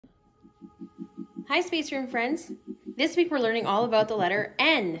Hi Space Room friends! This week we're learning all about the letter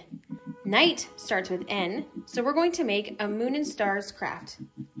N. Night starts with N, so we're going to make a moon and stars craft.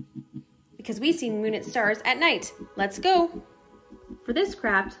 Because we see moon and stars at night. Let's go! For this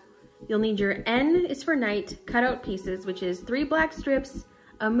craft, you'll need your N is for night cutout pieces, which is 3 black strips,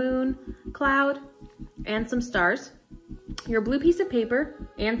 a moon, cloud, and some stars, your blue piece of paper,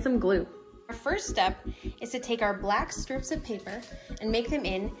 and some glue. Our first step is to take our black strips of paper and make them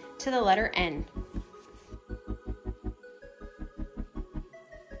in to the letter N.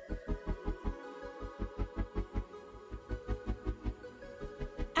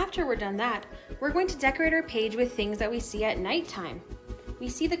 After we're done that, we're going to decorate our page with things that we see at nighttime. We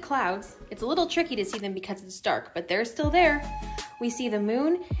see the clouds. It's a little tricky to see them because it's dark, but they're still there. We see the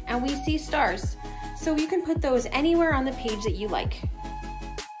moon and we see stars. So you can put those anywhere on the page that you like.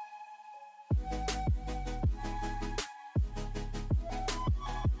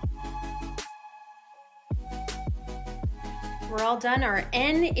 We're all done our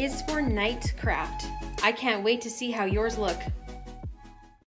N is for night craft. I can't wait to see how yours look.